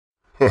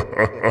We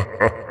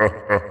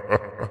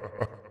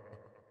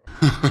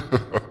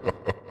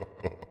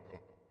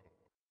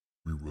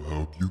will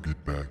help you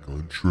get back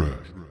on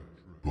track,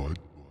 but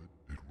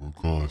it will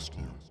cost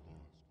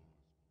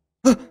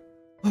you.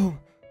 Oh,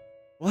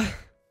 what?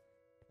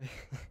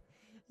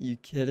 You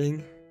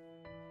kidding?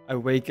 I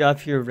wake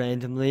up here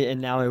randomly and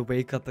now I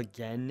wake up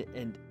again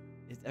and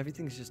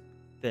everything's just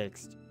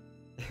fixed.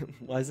 It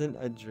wasn't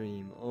a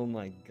dream. Oh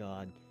my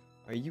god.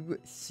 Are you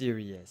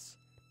serious?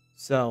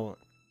 So,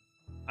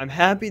 I'm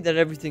happy that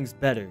everything's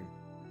better,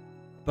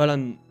 but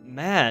I'm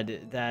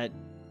mad that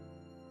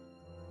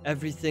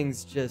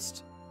everything's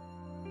just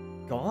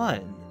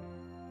gone.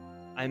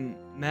 I'm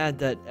mad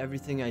that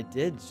everything I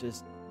did's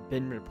just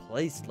been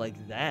replaced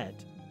like that.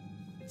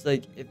 It's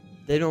like, if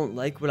they don't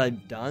like what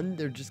I've done,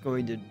 they're just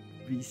going to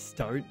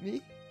restart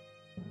me?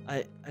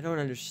 I don't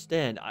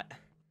understand.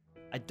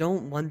 I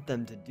don't want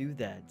them to do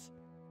that.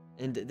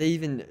 And they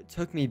even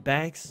took me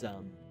back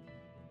some.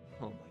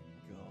 Oh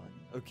my god.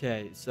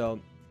 Okay, so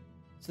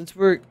since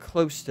we're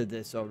close to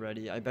this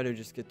already, I better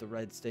just get the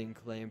red stained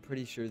clay. I'm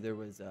pretty sure there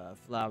was a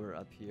flower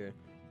up here.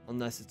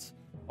 Unless it's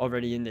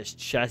already in this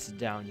chest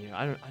down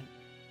here.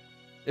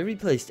 They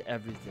replaced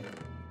everything.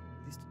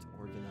 At least it's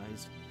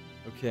organized.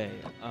 Okay,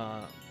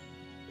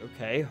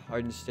 okay,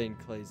 hardened stained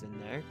clay's in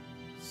there.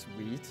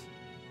 Sweet.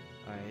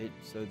 Alright,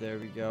 so there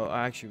we go.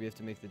 Actually, we have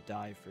to make the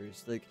dye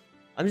first. Like,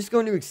 I'm just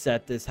going to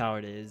accept this how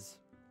it is.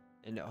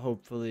 And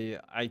hopefully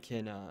I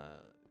can,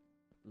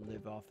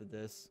 live off of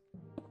this.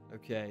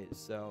 Okay,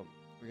 so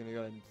we're gonna go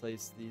ahead and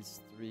place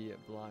these 3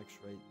 blocks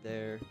right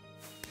there.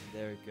 And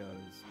there it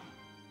goes.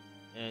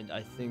 And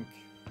I think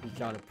we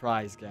got a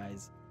prize,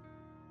 guys.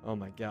 Oh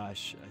my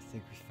gosh, I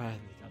think we finally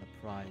got a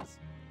prize.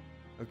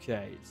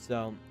 Okay,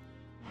 so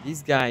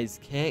these guys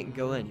can't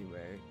go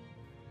anywhere.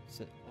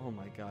 So, oh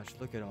my gosh,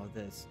 look at all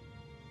this.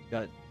 We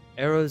got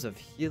arrows of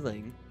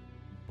healing,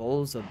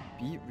 bowls of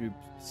beetroot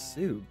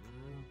soup.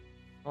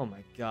 Oh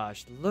my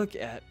gosh, look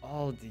at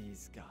all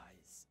these guys.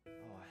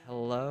 Oh,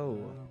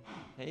 hello.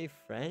 Hey,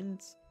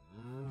 friends.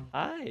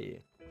 Hi.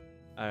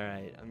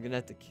 Alright, I'm gonna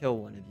have to kill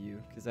one of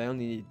you, because I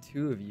only need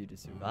 2 of you to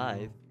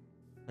survive.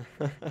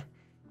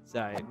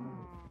 Sorry.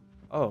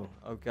 Oh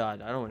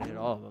god, I don't want to hit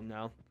all of them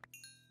now.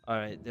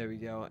 Alright, there we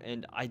go.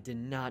 And I did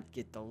not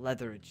get the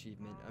leather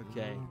achievement.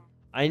 Okay.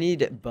 I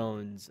need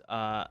bones.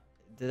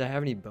 Did I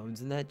have any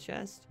bones in that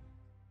chest?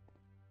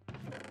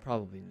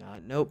 Probably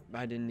not. Nope,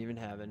 I didn't even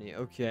have any.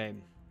 Okay.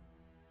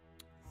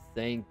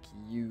 Thank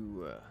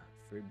you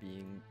for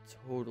being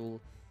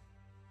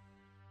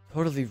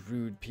totally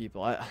rude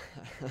people.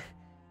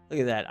 Look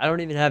at that. I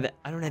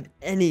don't have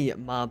any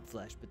mob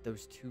flesh, but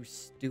those 2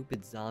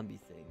 stupid zombie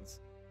things.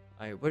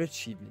 Alright, what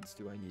achievements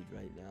do I need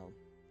right now?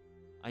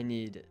 I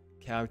need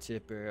cow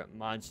tipper,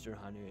 monster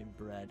hunter, and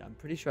bread. I'm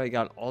pretty sure I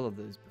got all of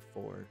those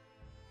before.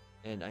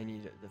 And I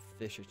need the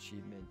fish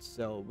achievement.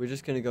 So we're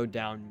just gonna go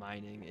down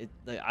mining.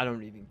 I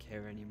don't even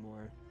care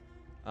anymore.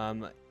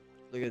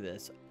 Look at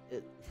this.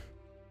 It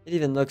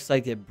even looks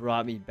like it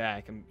brought me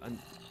back. I'm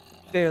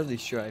fairly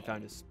sure I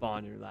found a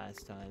spawner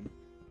last time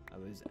I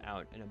was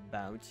out and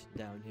about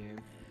down here.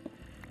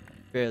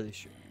 Fairly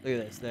sure. Look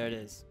at this. There it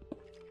is.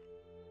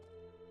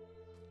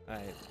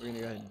 Alright, we're gonna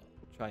go ahead and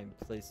try and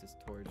place this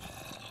torch.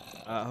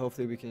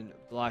 Hopefully we can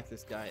block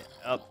this guy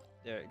up.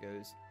 There it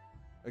goes.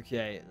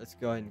 Okay, let's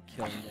go ahead and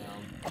kill him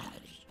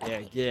now.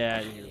 Yeah, get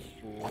out of here,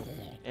 fool.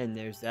 And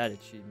there's that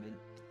achievement.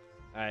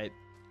 Alright,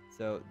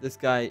 so this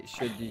guy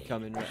should be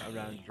coming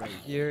around right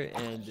here,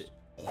 and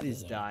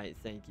please die.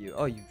 Thank you.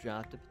 Oh, you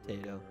dropped a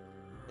potato.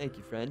 Thank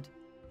you, friend.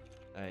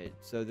 Alright,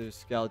 so there's a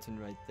skeleton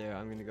right there.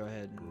 I'm gonna go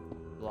ahead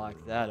and block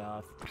that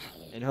off.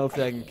 And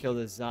hopefully I can kill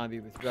this zombie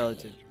with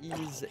relative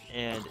ease,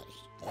 and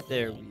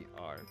there we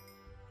are.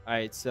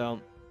 Alright, so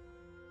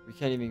we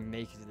can't even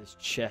make it to this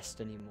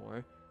chest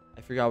anymore.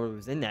 I forgot what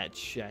was in that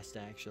chest,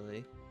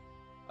 actually.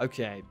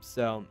 Okay,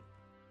 so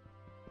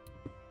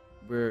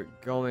we're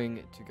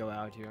going to go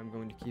out here. I'm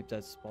going to keep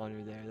that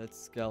spawner there. That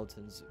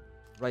skeleton's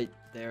right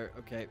there.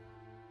 Okay,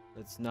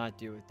 let's not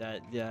deal with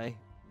that guy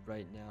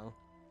right now.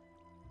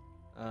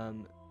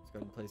 Let's go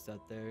ahead and place that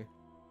there.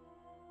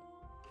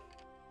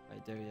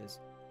 Alright, there he is.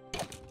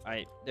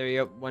 Alright, there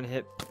you go. 1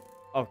 hit.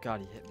 Oh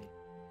god, he hit me.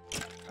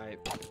 Alright.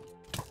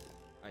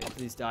 Alright,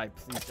 please die.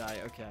 Please die.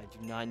 Okay, I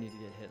do not need to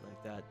get hit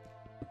like that.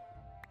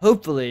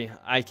 Hopefully,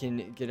 I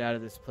can get out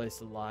of this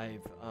place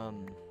alive.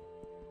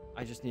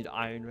 I just need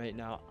iron right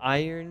now.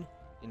 Iron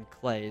and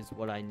clay is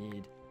what I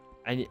need.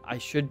 I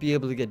should be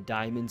able to get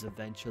diamonds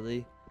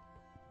eventually,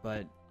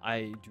 but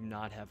I do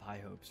not have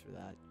high hopes for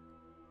that.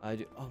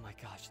 Oh my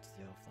gosh, it's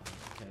the yellow flower.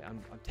 Okay,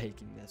 I'm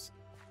taking this.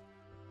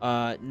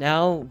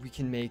 Now we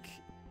can make...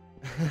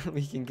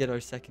 we can get our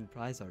second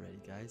prize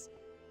already, guys.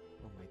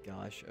 Oh my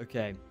gosh.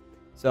 Okay,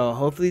 so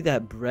hopefully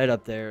that bread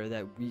up there,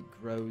 that wheat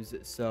grows,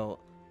 so...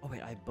 Oh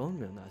wait, I have bone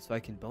meal now, so I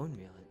can bone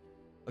meal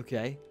it.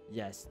 Okay,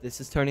 yes, this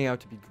is turning out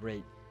to be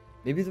great.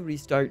 Maybe the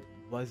restart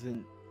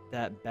wasn't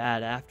that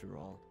bad after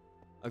all.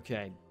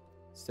 Okay,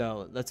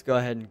 so let's go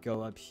ahead and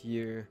go up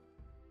here.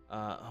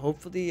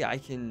 Hopefully I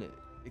can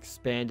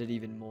expand it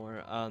even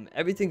more.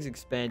 Everything's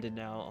expanded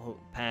now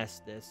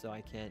past this, so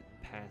I can't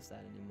pass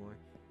that anymore.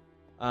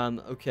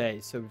 Okay,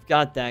 so we've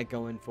got that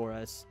going for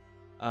us.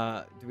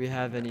 Do we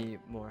have any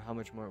more? How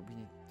much more? We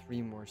need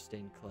 3 more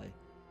stained clay.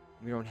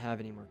 We don't have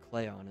any more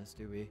clay on us,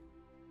 do we?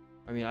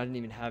 I mean, I didn't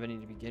even have any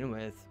to begin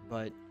with,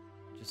 but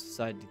just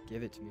decided to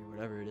give it to me,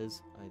 whatever it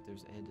is. Alright,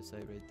 there's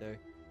andesite right there.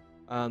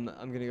 I'm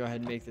gonna go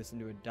ahead and make this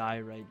into a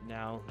dye right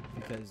now,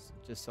 because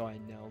just so I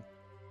know.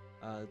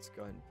 Let's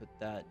go ahead and put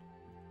that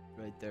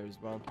right there as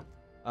well.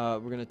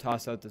 We're gonna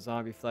toss out the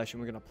zombie flesh,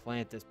 and we're gonna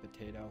plant this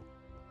potato.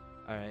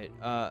 Alright,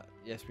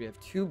 yes, we have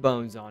 2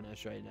 bones on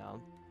us right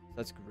now. So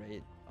that's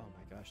great. Oh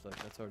my gosh, look,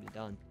 that's already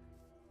done.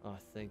 Oh,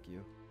 thank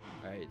you.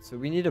 Alright, so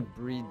we need to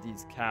breed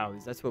these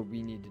cows. That's what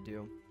we need to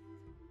do.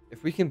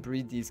 If we can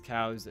breed these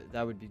cows,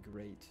 that would be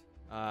great.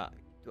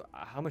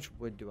 How much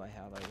wood do I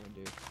have, I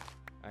wonder?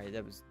 Alright,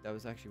 that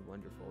was actually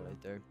wonderful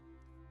right there.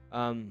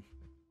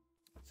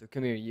 So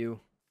come here, you.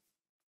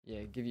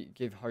 Yeah,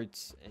 give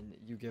hearts, and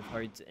you give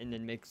hearts, and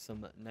then make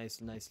some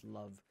nice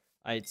love.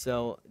 Alright,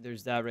 so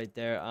there's that right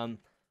there. I'm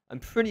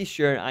pretty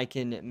sure I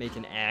can make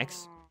an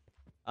axe.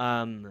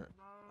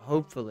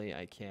 Hopefully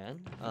I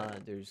can.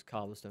 There's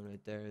cobblestone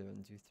right there.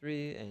 1, 2,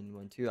 3, and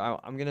 1, 2.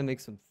 I'm gonna make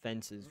some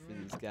fences for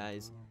these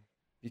guys,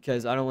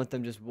 because I don't want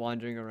them just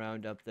wandering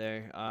around up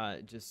there,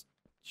 just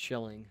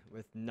chilling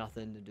with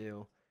nothing to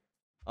do.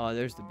 Oh,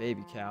 there's the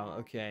baby cow.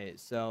 Okay,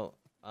 so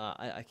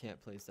I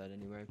can't place that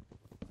anywhere.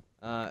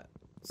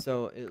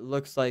 So it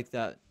looks like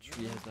that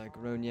tree has not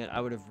grown yet.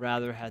 I would have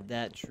rather had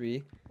that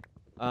tree.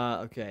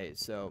 Okay,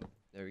 so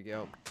there we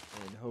go.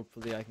 And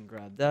hopefully I can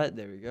grab that.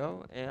 There we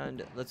go.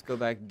 And let's go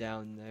back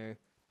down there.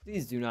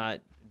 Please do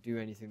not do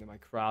anything to my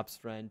crops,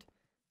 friend.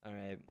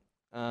 Alright.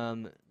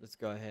 Let's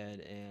go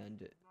ahead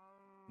and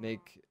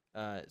make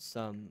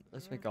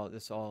let's make all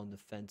this all into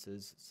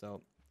fences.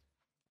 So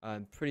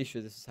I'm pretty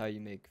sure this is how you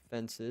make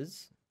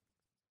fences.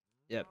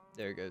 Yep,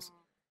 there it goes.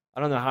 I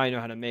don't know how I know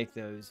how to make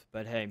those,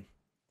 but hey,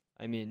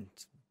 I mean,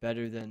 it's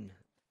better than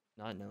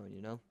not knowing,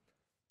 you know?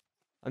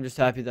 I'm just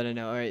happy that I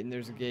know. Alright, and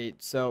there's a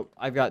gate. So,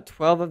 I've got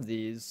 12 of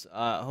these.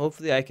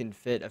 Hopefully I can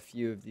fit a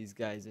few of these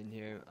guys in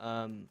here.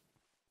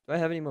 Do I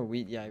have any more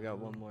wheat? Yeah, I got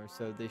 1 more.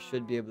 So, they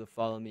should be able to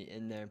follow me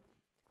in there.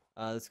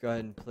 Let's go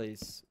ahead and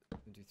place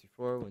 1, 2, 3,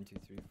 4. 1, 2,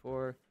 3,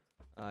 4.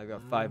 I've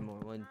got 5 more.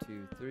 1,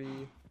 2,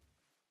 3.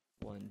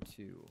 1,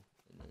 2.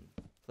 And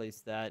then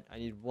place that. I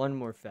need 1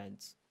 more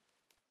fence.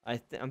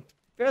 I'm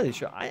fairly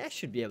sure I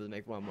should be able to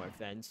make 1 more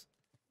fence.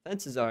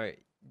 Fences are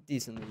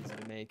decently easy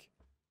to make.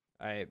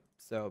 Alright,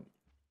 so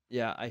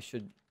yeah, I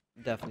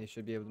definitely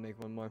should be able to make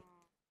 1 more.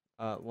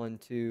 1,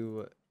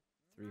 2,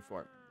 3,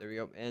 4. There we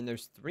go. And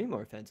there's 3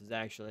 more fences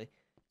actually.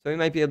 So we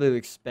might be able to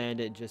expand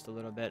it just a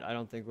little bit. I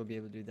don't think we'll be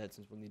able to do that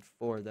since we'll need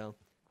 4 though.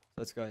 So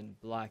let's go ahead and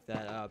block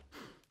that up.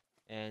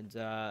 And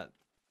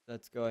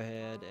let's go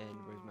ahead and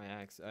where's my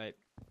axe? Alright.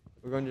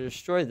 We're going to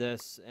destroy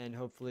this and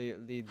hopefully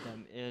lead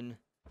them in.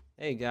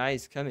 Hey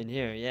guys, come in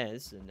here. Yeah,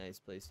 this is a nice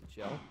place to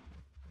chill.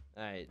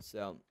 Alright,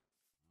 so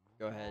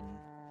go ahead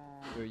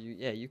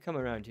and you come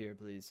around here,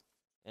 please.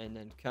 And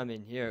then come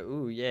in here.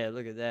 Ooh, yeah,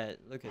 look at that.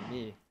 Look at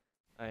me.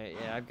 Alright,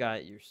 yeah, I've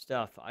got your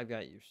stuff. I've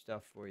got your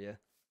stuff for you.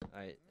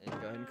 Alright, and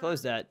go ahead and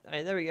close that.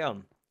 Alright, there we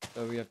go.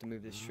 So we have to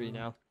move this tree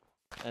now.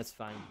 That's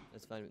fine.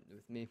 That's fine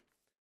with me.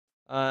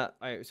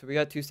 Alright, so we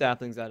got 2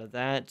 saplings out of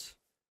that.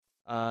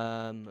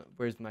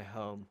 Where's my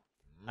home?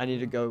 I need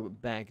to go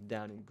back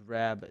down and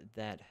grab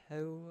that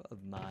hoe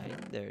of mine.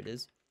 There it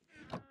is.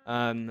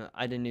 I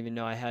didn't even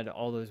know I had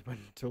all those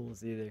wooden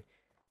tools either.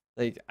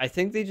 Like, I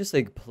think they just,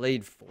 like,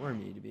 played for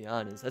me, to be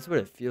honest. That's what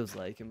it feels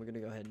like. And we're gonna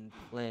go ahead and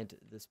plant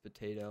this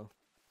potato.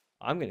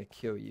 I'm gonna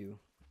kill you.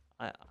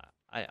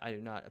 I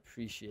do not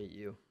appreciate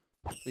you.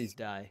 Please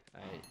die.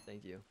 Alright,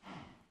 thank you.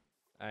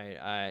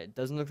 Alright,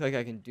 doesn't look like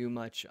I can do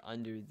much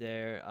under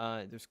there.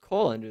 There's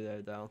coal under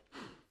there, though.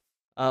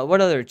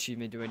 What other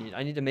achievement do I need?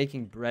 I need a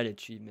making bread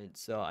achievement,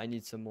 so I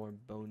need some more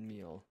bone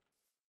meal.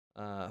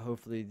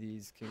 Hopefully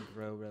these can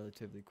grow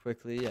relatively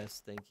quickly.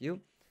 Yes, thank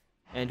you.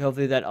 And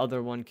hopefully that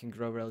other one can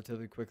grow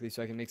relatively quickly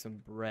so I can make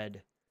some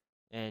bread.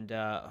 And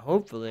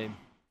hopefully,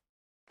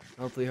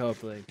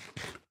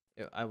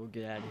 I will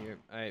get out of here.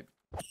 Alright,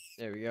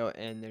 there we go.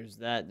 And there's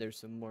that. There's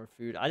some more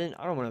food. I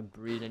don't want to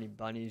breed any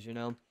bunnies, you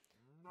know.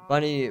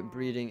 Bunny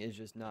breeding is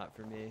just not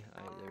for me.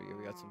 Alright, there we go.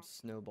 We got some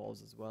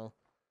snowballs as well.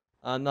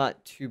 I'm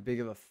not too big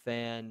of a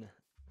fan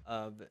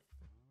of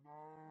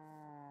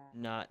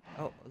not...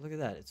 Oh, look at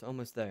that. It's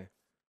almost there.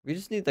 We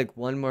just need like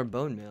 1 more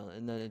bone meal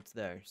and then it's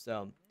there.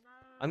 So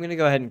I'm going to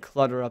go ahead and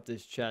clutter up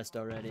this chest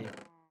already.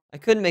 I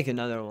could make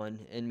another one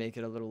and make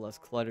it a little less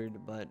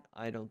cluttered, but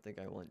I don't think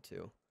I want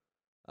to.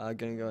 Going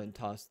to go ahead and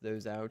toss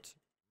those out.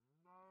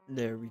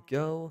 There we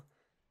go.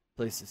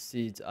 Place the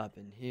seeds up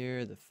in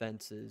here. The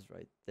fences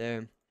right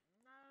there.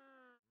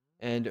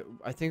 And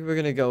I think we're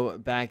gonna go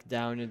back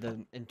down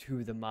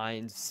into the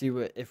mines, see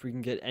if we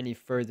can get any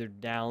further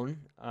down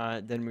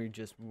than we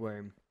just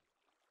were.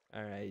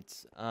 All right.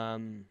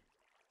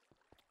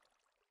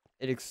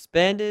 It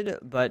expanded,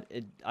 but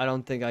I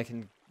don't think I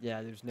can.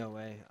 Yeah, there's no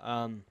way.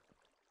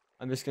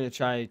 I'm just gonna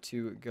try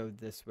to go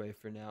this way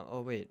for now.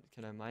 Oh wait,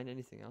 can I mine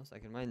anything else? I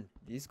can mine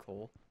these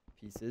coal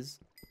pieces.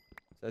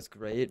 So that's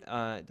great.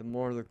 The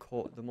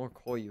more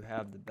coal you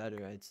have, the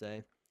better, I'd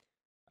say.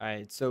 All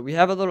right, so we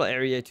have a little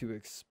area to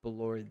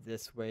explore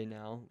this way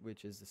now,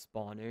 which is the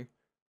spawner,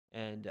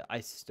 and I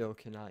still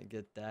cannot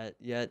get that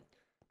yet.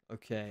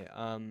 Okay,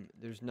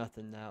 there's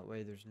nothing that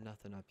way. There's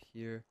nothing up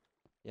here.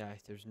 Yeah,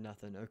 there's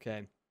nothing.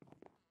 Okay.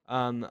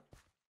 Um,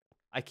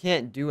 I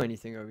can't do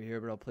anything over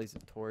here, but I'll place a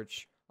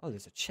torch. Oh,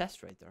 there's a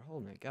chest right there. Oh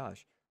my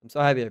gosh. I'm so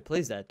happy I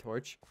placed that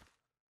torch.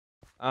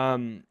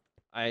 Um,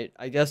 I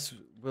guess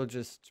we'll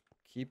just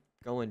keep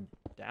going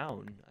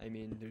down. I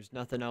mean, there's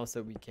nothing else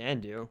that we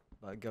can do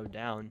but go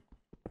down.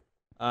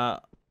 Uh,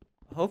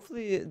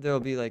 hopefully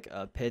there'll be like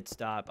a pit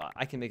stop.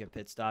 I can make a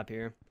pit stop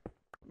here.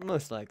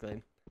 Most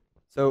likely.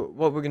 So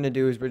what we're going to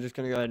do is we're just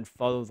going to go ahead and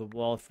follow the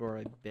wall for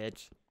a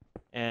bit.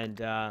 And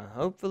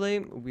hopefully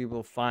we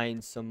will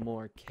find some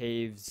more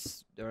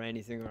caves or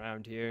anything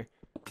around here.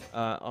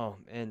 Oh,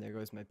 and there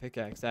goes my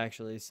pickaxe,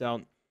 actually.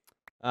 So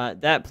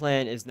that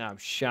plan is now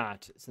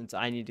shot since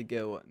I need to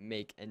go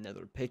make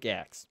another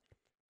pickaxe.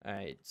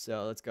 Alright,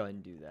 so let's go ahead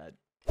and do that.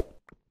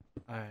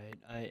 Alright,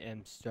 I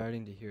am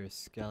starting to hear a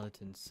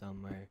skeleton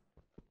somewhere.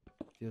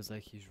 Feels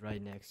like he's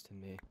right next to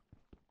me.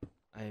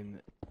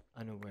 I'm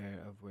unaware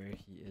of where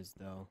he is,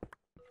 though.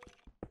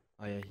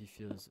 Oh yeah, he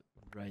feels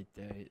right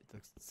there.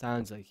 It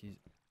sounds like he's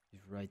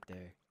right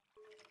there.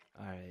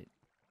 Alright,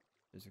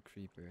 there's a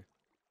creeper.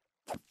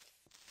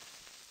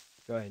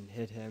 Go ahead and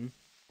hit him.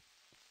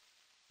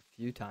 A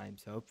few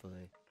times,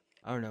 hopefully.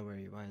 I don't know where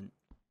he went.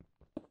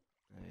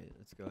 Alright,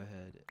 let's go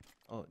ahead.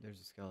 Oh,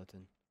 there's a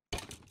skeleton.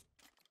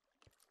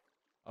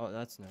 Oh,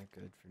 that's not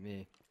good for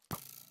me.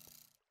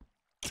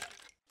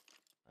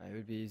 It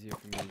would be easier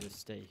for me to just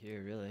stay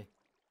here, really.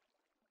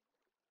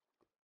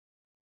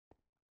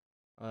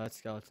 Oh, that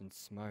skeleton's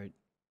smart.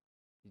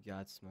 He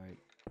got smart.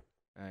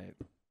 Alright.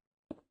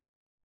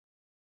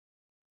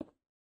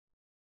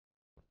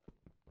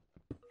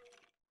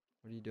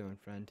 What are you doing,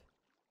 friend?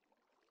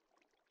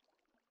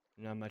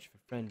 You're not much of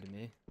a friend to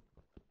me.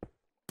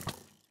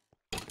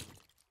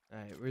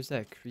 Alright, where's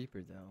that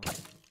creeper, though?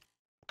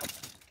 Oh,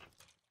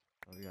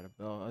 we got a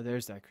bow. Oh,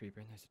 there's that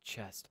creeper, and there's a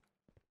chest.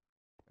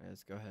 Alright,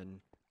 let's go ahead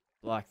and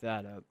block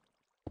that up.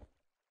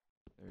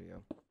 There we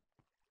go.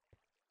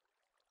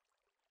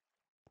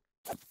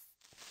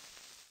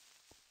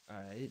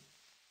 Alright.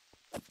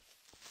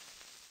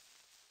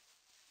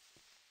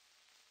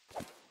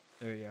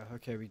 There we go.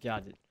 Okay, we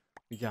got it.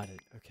 We got it.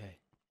 Okay.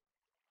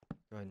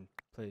 Go ahead and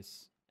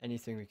place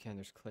anything we can.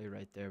 There's clay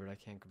right there, but I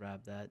can't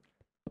grab that.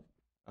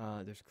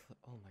 Oh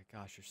my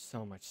gosh, there's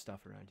so much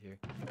stuff around here.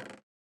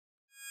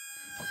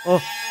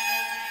 Oh!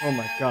 Oh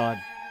my god.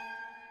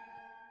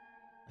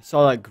 I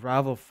saw that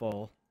gravel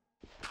fall,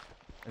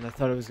 and I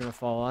thought it was gonna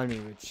fall on me,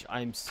 which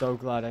I'm so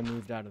glad I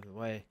moved out of the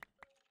way.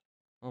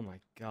 Oh my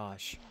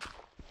gosh.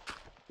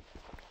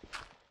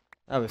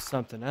 That was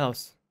something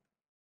else.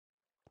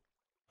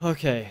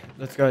 Okay,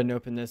 let's go ahead and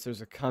open this.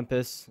 There's a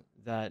compass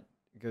that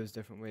goes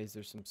different ways.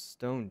 There's some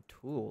stone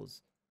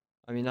tools.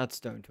 I mean, not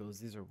stone tools.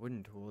 These are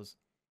wooden tools.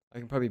 I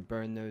can probably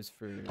burn those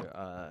for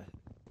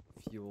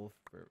fuel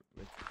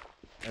with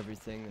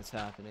everything that's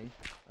happening.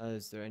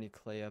 Is there any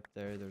clay up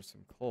there? There's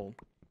some coal.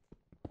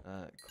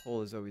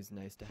 Coal is always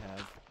nice to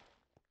have.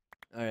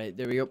 Alright,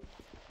 there we go.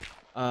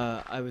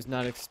 I was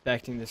not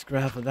expecting this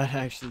gravel. That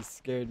actually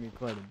scared me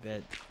quite a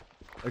bit.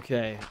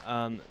 Okay,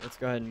 let's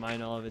go ahead and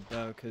mine all of it,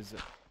 though, because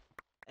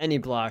any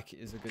block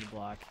is a good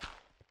block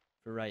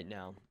for right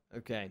now.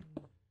 Okay,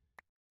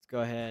 let's go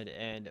ahead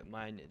and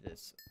mine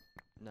this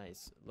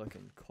nice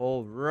looking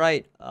coal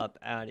right up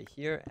out of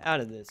here, out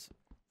of this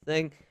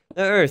thing.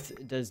 The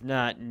earth does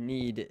not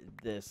need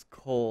this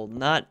coal,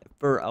 not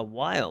for a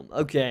while.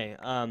 Okay,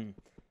 I'm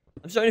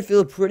starting to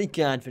feel pretty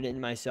confident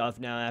in myself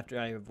now after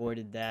I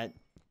avoided that.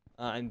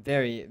 I'm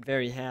very,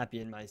 very happy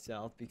in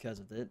myself because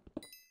of it.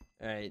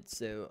 Alright,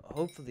 so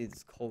hopefully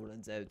this coal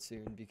runs out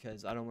soon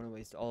because I don't want to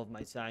waste all of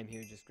my time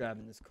here just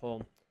grabbing this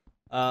coal.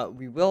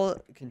 We will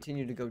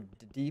continue to go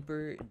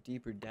deeper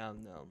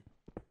down, though.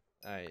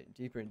 Alright,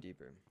 deeper and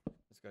deeper.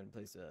 Let's go ahead and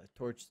place a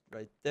torch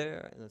right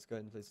there, and let's go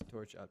ahead and place a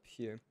torch up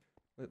here.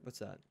 What's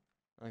that?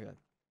 Okay,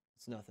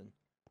 it's nothing.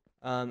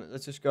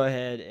 Let's just go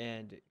ahead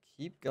and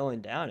keep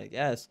going down, I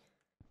guess.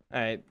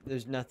 Alright,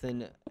 there's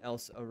nothing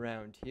else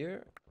around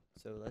here,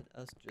 so let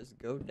us just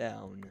go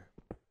down.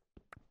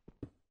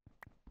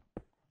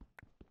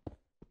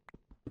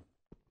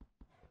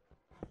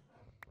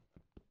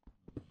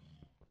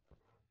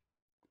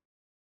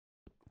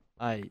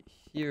 I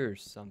hear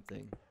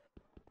something.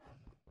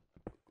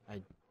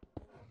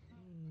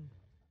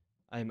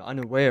 I'm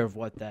unaware of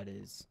what that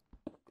is.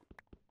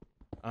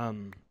 I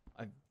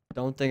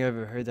don't think I've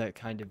ever heard that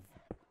kind of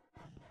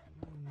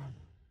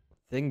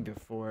thing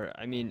before.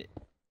 I mean,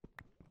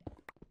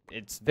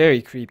 it's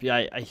very creepy.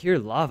 I hear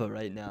lava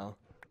right now.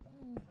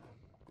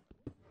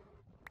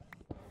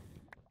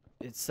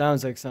 It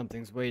sounds like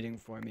something's waiting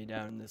for me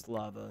down in this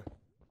lava.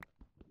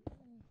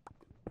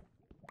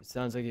 It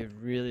sounds like it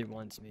really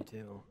wants me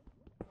to.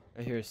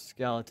 I hear a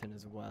skeleton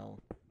as well.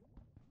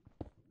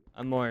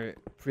 I'm more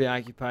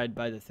preoccupied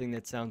by the thing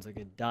that sounds like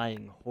a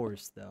dying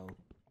horse, though.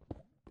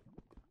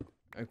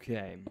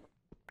 Okay.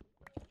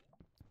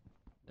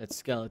 That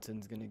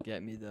skeleton's gonna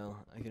get me, though.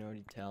 I can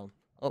already tell.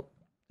 Oh,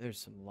 there's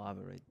some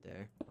lava right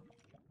there.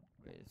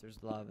 Wait, if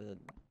there's lava,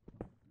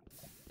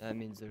 that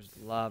means there's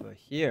lava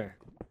here.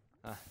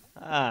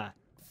 Aha!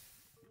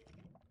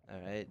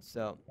 Alright,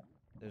 so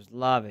there's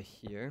lava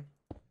here.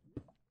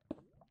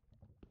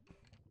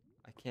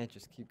 I can't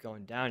just keep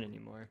going down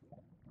anymore.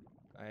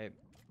 Alright.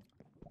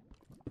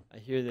 I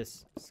hear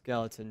this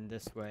skeleton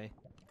this way.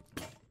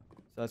 So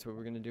that's what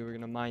we're gonna do. We're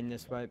gonna mine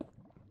this way.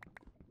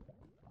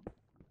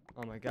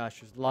 Oh my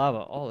gosh, there's lava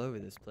all over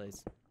this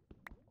place.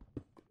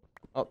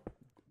 Oh.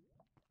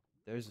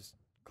 There's this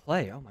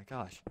clay. Oh my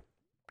gosh.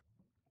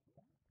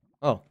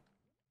 Oh.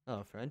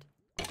 Hello, friend.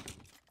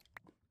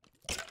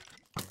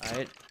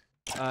 Alright.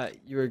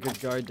 You're a good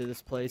guard to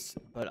this place,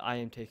 but I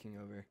am taking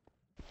over.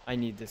 I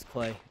need this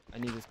clay. I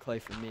need this clay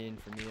for me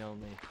and for me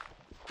only.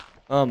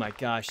 Oh my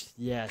gosh,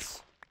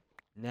 yes.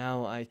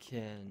 Now I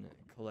can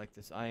collect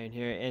this iron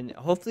here, and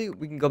hopefully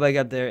we can go back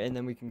up there, and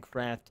then we can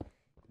craft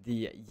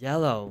the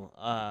yellow.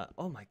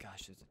 Oh my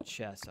gosh, there's a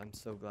chest. I'm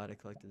so glad I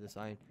collected this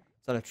iron.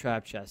 It's not a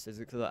trap chest, is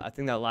it? Because I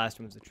think that last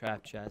one was a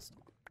trap chest.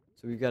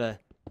 So we've got to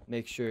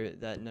make sure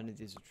that none of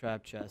these are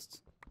trap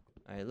chests.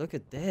 Alright, look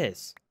at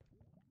this.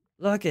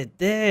 Look at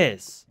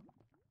this.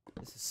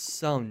 This is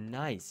so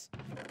nice.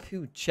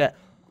 2 chests.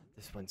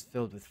 This one's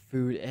filled with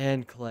food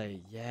and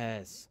clay.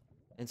 Yes.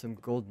 And some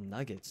golden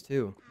nuggets,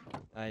 too.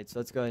 Alright, so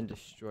let's go ahead and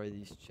destroy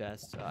these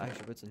chests.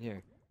 Actually, what's in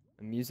here?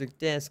 A music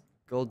disc,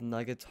 golden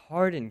nuggets,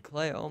 hardened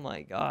clay. Oh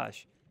my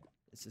gosh.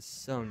 This is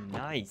so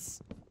nice.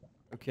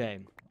 Okay.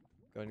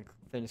 Go ahead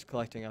and finish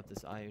collecting up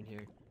this iron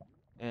here.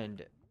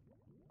 And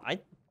I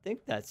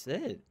think that's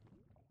it.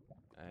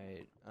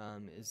 Alright,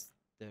 is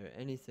there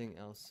anything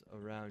else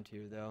around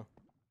here, though?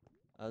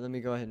 Let me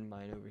go ahead and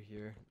mine over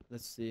here.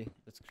 Let's see.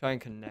 Let's try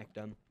and connect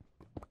them.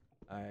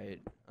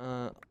 Alright,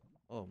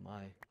 oh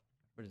my.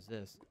 What is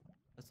this?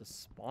 That's a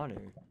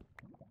spawner.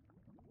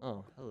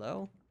 Oh,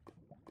 hello?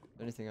 Is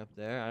there anything up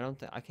there? I don't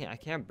think I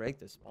can't break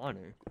the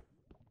spawner.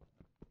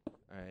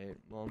 Alright,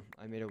 well,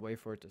 I made a way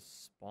for it to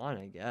spawn,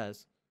 I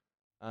guess.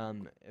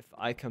 If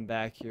I come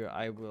back here,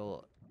 I'm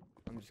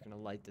just gonna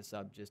light this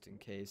up just in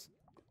case.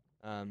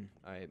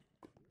 Alright.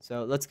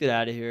 So let's get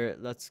out of here.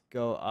 Let's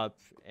go up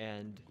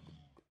and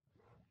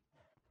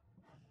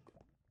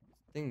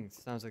thing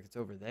sounds like it's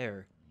over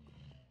there.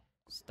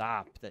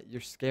 Stop. That you're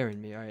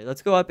scaring me. Alright,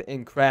 let's go up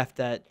and craft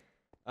that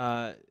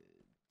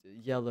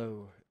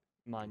yellow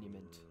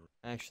monument.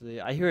 Actually,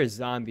 I hear a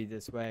zombie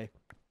this way.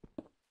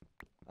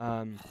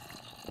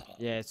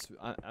 Yeah,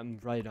 I'm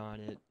right on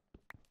it.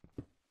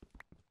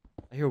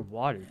 I hear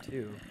water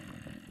too.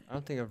 I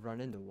don't think I've run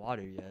into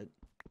water yet.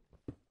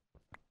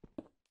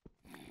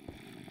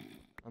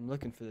 I'm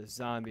looking for the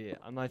zombie.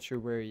 I'm not sure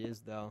where he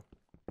is though.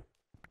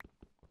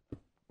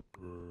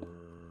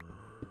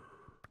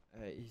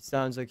 He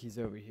sounds like he's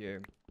over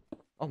here.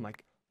 Oh my,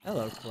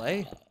 hello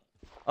Clay.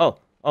 Oh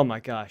my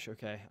gosh,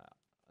 okay.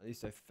 At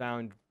least I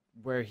found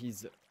where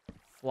he's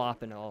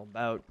flopping all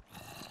about.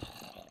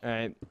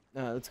 Alright,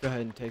 let's go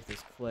ahead and take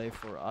this clay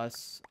for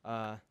us.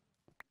 Oh,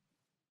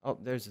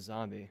 there's a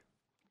zombie.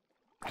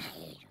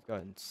 Let's go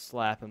ahead and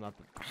slap him up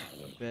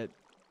a bit.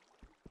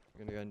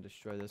 We're gonna go ahead and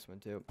destroy this one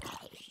too.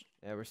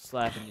 Yeah, we're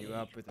slapping you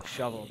up with a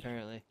shovel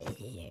apparently.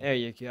 There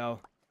you go.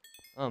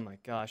 Oh my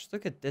gosh,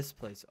 look at this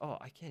place. Oh,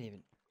 I can't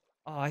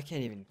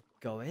even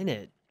go in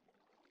it.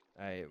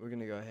 Alright, we're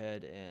gonna go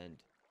ahead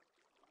and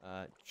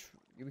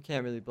we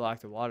can't really block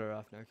the water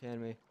off now,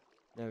 can we?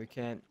 No, we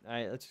can't.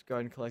 Alright, let's just go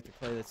ahead and collect the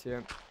clay that's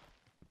here.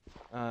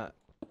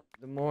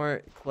 The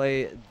more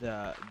clay,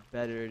 the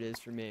better it is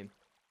for me.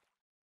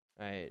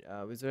 Alright,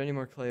 was there any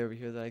more clay over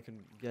here that I could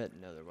get?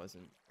 No, there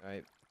wasn't.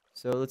 Alright,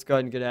 so let's go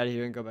ahead and get out of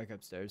here and go back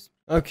upstairs.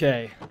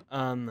 Okay,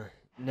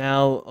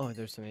 now, oh,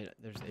 there's 8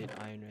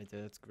 iron right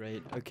there. That's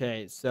great.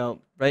 Okay,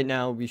 so right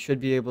now we should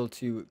be able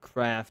to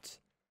craft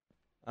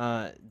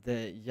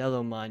the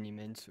yellow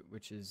monument,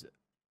 which is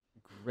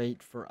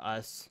great for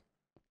us.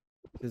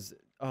 Because,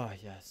 oh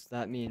yes,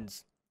 that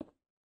means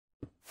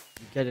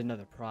you get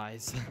another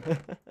prize.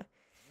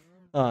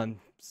 Oh, I'm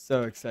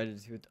so excited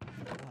to see what.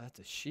 Oh, that's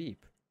a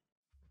sheep.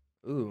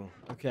 Ooh,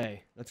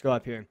 okay. Let's go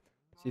up here.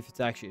 See if it's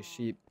actually a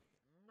sheep.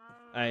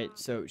 Alright,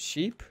 so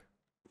sheep.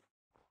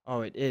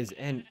 Oh, it is.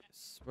 And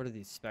what are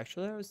these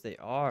spectral arrows? They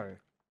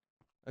are.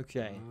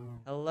 Okay.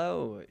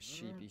 Hello,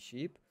 sheepy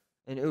sheep.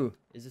 And ooh,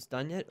 is this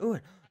done yet? Ooh,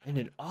 and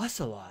an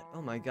ocelot.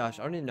 Oh my gosh,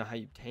 I don't even know how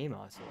you tame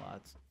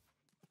ocelots.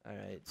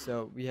 Alright,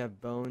 so we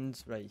have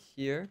bones right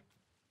here.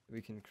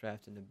 We can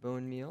craft into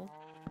bone meal.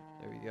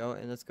 There we go.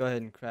 And let's go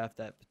ahead and craft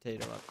that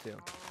potato up too.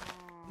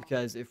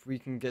 Because if we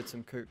can get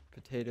some cooked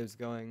potatoes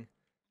going,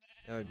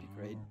 that would be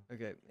great.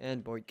 Okay,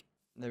 and boink.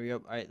 There we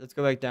go. Alright, let's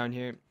go back down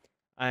here.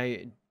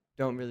 I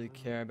don't really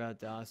care about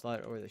the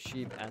ocelot or the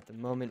sheep at the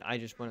moment. I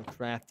just want to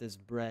craft this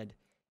bread.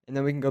 And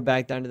then we can go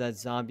back down to that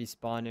zombie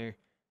spawner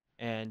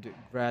and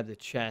grab the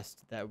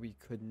chest that we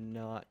could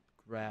not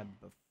grab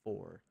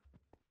 4.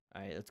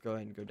 Alright, let's go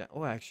ahead and go down.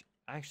 Oh,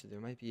 actually, there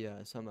might be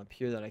some up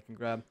here that I can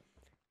grab.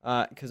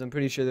 Because I'm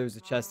pretty sure there was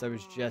a chest that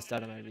was just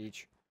out of my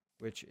reach,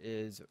 which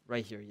is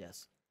right here,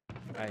 yes.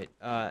 Alright,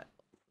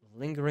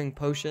 lingering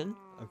potion,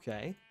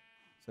 okay.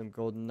 Some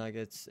golden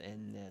nuggets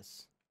and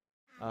this.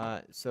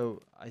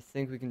 So I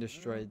think we can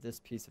destroy this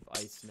piece of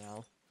ice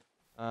now.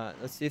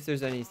 Let's see if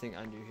there's anything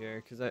under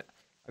here, because I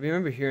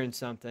remember hearing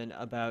something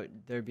about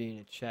there being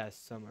a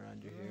chest somewhere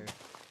under here.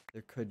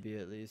 There could be,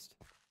 at least.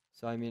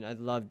 So, I mean, I'd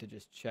love to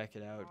just check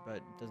it out, but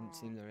it doesn't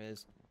seem there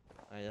is.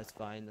 Alright, that's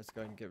fine. Let's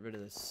go ahead and get rid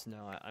of the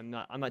snow. I'm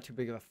not too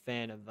big of a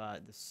fan of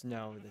the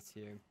snow that's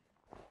here.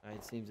 Alright,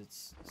 it seems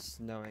it's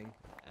snowing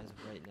as of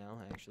right now,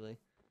 actually.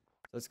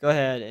 So let's go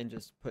ahead and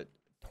just put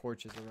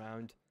torches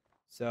around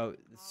so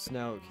the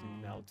snow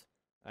can melt.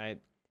 Alright,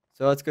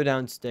 so let's go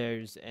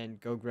downstairs and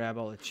go grab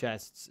all the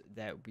chests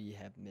that we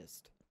have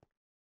missed.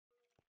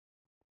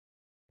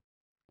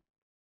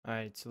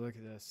 Alright, so look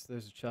at this.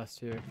 There's a chest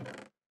here.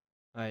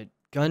 Alright,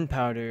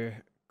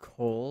 gunpowder,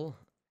 coal,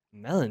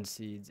 melon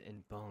seeds,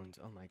 and bones.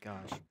 Oh my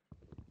gosh.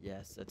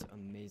 Yes, that's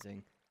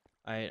amazing.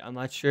 Alright, I'm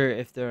not sure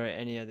if there are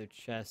any other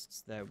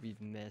chests that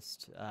we've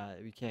missed.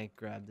 We can't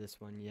grab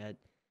this one yet.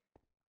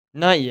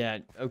 Not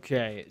yet.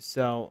 Okay,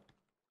 so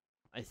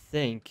I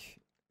think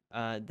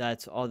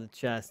that's all the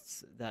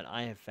chests that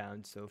I have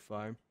found so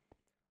far.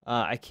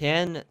 I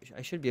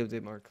should be able to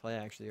get more clay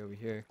actually over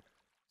here.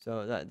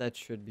 So that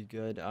should be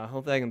good.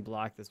 Hopefully I can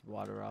block this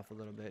water off a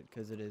little bit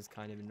because it is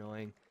kind of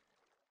annoying.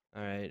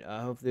 Alright,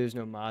 hopefully there's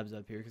no mobs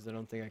up here because I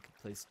don't think I could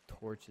place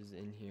torches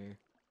in here.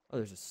 Oh,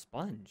 there's a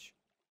sponge.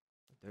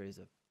 There is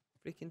a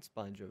freaking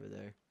sponge over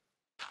there.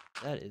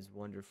 That is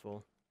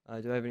wonderful.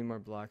 Do I have any more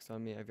blocks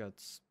on me? I've got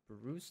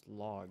spruce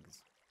logs.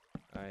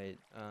 Alright,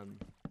 I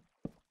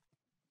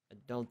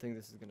don't think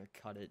this is going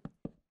to cut it.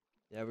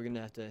 Yeah, we're going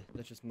to have to,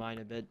 let's just mine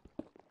a bit.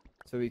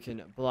 So we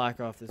can block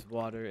off this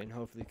water and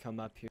hopefully come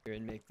up here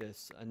and make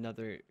this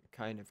another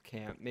kind of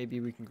camp. Maybe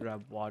we can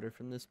grab water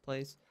from this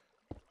place.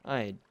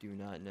 I do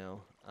not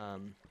know.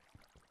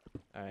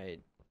 Alright,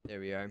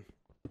 there we are.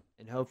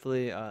 And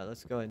hopefully,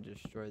 let's go ahead and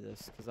destroy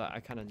this because I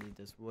kind of need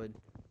this wood.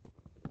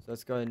 So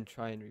let's go ahead and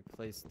try and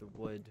replace the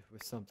wood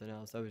with something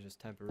else. That was just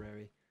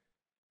temporary.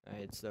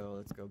 Alright, so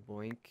let's go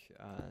boink,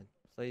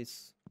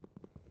 place,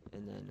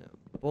 and then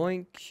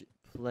boink,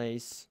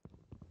 place,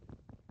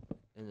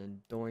 and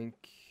then doink.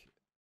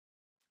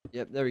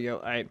 Yep, there we go.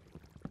 Alright,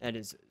 that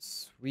is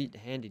sweet,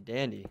 handy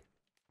dandy.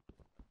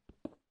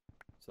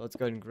 So let's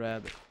go ahead and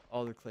grab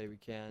all the clay we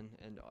can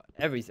and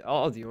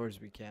all the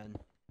ores we can.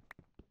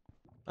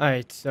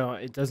 Alright, so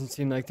it doesn't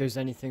seem like there's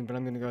anything, but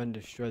I'm gonna go ahead and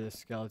destroy the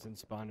skeleton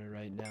spawner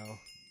right now.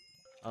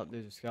 Oh,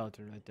 there's a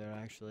skeleton right there,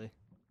 actually.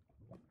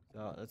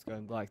 So let's go ahead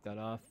and block that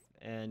off,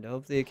 and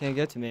hopefully it can't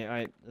get to me.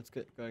 Alright, let's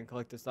go ahead and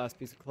collect this last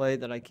piece of clay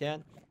that I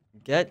can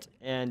get,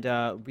 and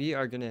we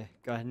are gonna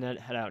go ahead and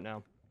head out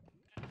now.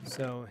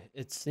 So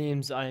it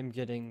seems I'm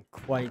getting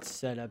quite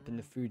set up in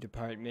the food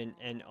department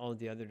and all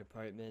the other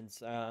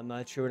departments. I'm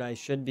not sure what I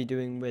should be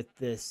doing with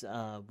this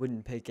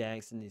wooden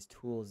pickaxe and these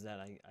tools that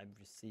I've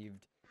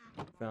received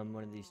from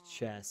one of these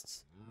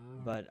chests.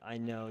 But I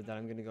know that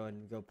I'm going to go ahead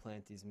and go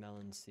plant these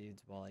melon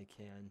seeds while I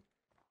can.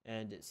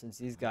 And since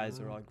these guys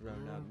are all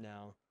grown up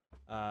now,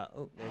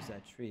 oh, there's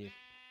that tree.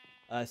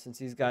 Since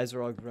these guys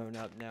are all grown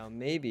up now,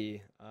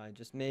 maybe,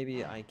 just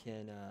maybe I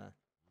can,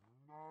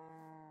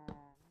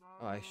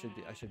 oh, I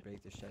should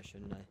break this chest,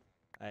 shouldn't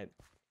I?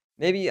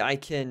 Maybe I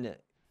can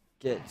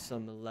get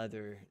some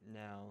leather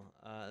now.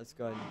 Let's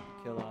go ahead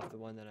and kill off the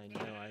one that I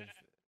know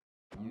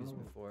I've used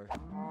before.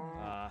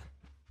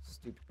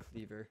 Stupid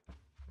cleaver.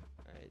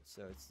 Alright,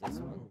 so it's this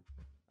one.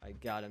 I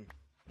got him.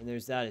 And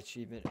there's that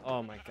achievement.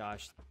 Oh my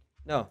gosh.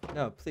 No,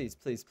 please,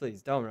 please,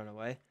 please, don't run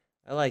away.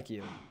 I like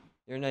you.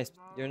 You're a nice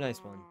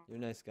one. You're a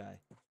nice guy.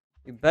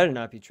 You better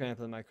not be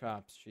trampling my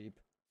crops, sheep.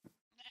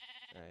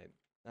 Alright.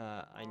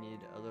 I need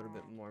a little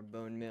bit more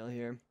bone meal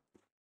here.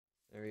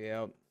 There we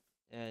go.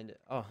 And,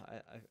 oh, I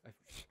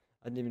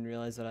didn't even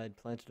realize that I had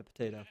planted a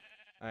potato.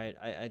 Alright,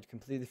 I'd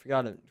completely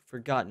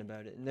forgotten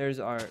about it. And there's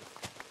our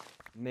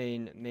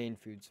main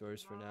food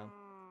source for now.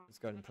 Let's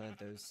go ahead and plant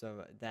those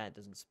so that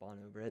doesn't spawn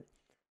over it.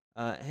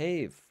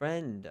 Hey,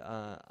 friend,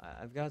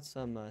 I've got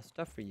some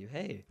stuff for you.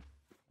 Hey,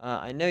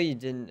 I know you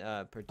didn't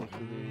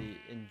particularly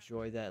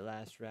enjoy that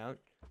last round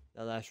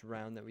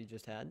that we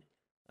just had.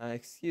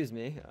 Excuse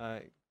me,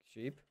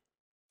 sheep.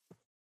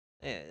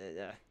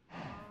 Hey,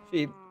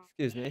 sheep,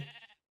 excuse me.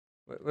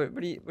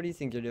 What do you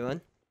think you're doing?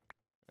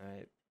 All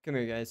right, come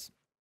here, guys.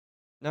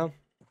 No,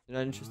 you're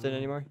not interested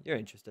anymore. You're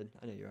interested.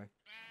 I know you are.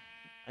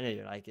 I know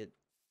you like it.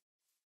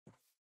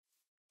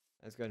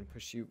 Let's go ahead and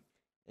push you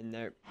in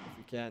there if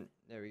we can.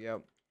 There we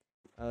go.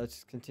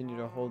 Let's continue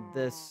to hold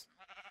this.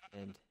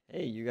 And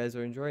hey, you guys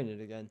are enjoying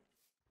it again.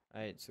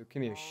 Alright, so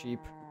come here,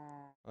 sheep.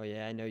 Oh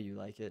yeah, I know you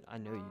like it. I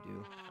know you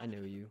do. I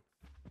know you.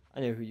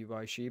 I know who you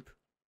are, sheep.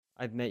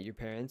 I've met your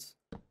parents.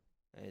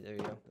 Alright, there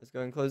you go. Let's go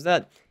ahead and close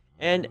that.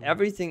 And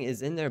everything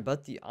is in there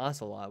but the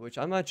ocelot, which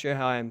I'm not sure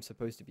how I'm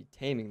supposed to be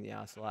taming the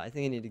ocelot. I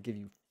think I need to give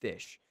you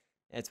fish.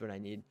 That's what I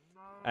need.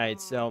 Alright,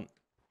 so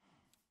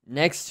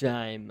next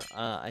time,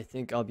 I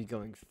think I'll be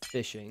going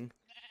fishing.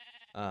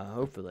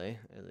 Hopefully,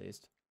 at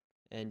least.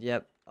 And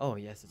yep. Oh,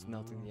 yes, it's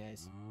melting the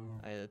ice.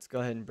 Alright, let's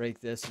go ahead and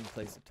break this and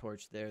place the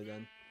torch there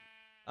then.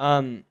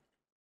 Um,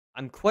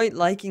 I'm quite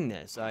liking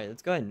this. Alright,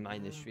 let's go ahead and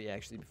mine this tree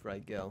actually before I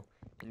go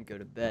and go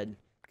to bed.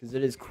 Because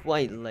it is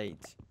quite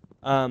late.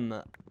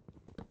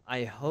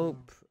 I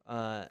hope,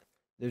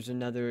 there's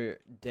another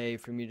day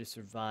for me to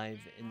survive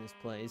in this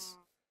place.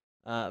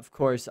 Of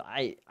course,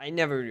 I've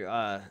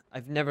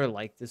never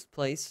liked this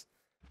place,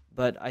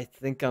 but I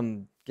think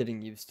I'm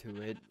getting used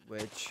to it,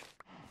 which,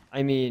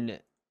 I mean,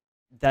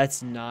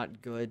 that's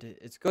not good.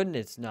 It's good and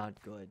it's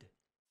not good,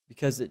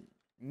 because it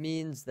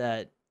means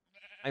that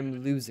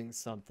I'm losing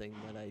something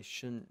that I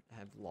shouldn't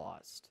have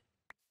lost,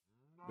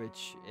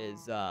 which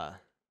is,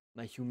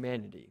 my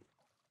humanity.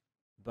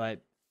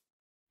 But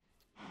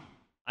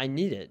I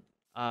need it.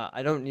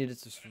 I don't need it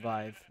to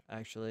survive,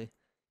 actually.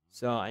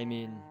 So, I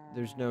mean,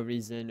 there's no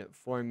reason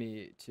for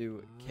me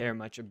to care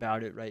much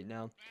about it right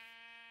now.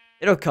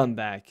 It'll come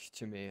back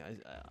to me,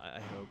 I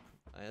hope.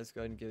 Let's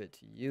go ahead and give it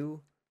to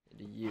you and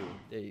to you.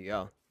 There you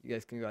go. You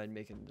guys can go ahead and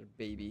make another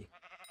baby.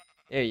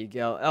 There you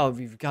go. Oh,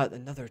 we've got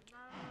another...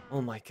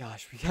 Oh my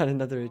gosh, we got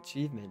another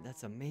achievement.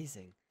 That's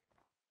amazing.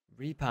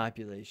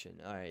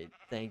 Repopulation. Alright,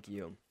 thank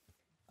you.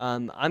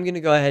 I'm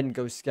gonna go ahead and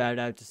go scout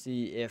out to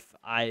see if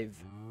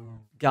I've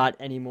got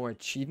any more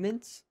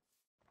achievements.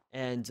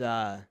 And,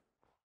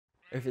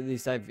 if at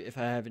least if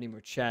I have any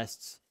more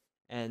chests.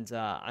 And,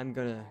 I'm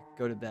gonna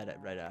go to bed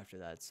right after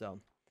that. So,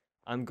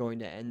 I'm going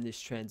to end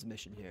this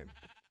transmission here.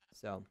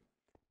 So,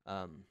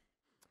 um,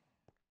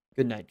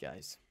 good night,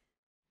 guys.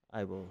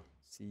 I will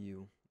see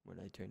you when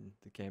I turn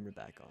the camera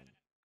back on.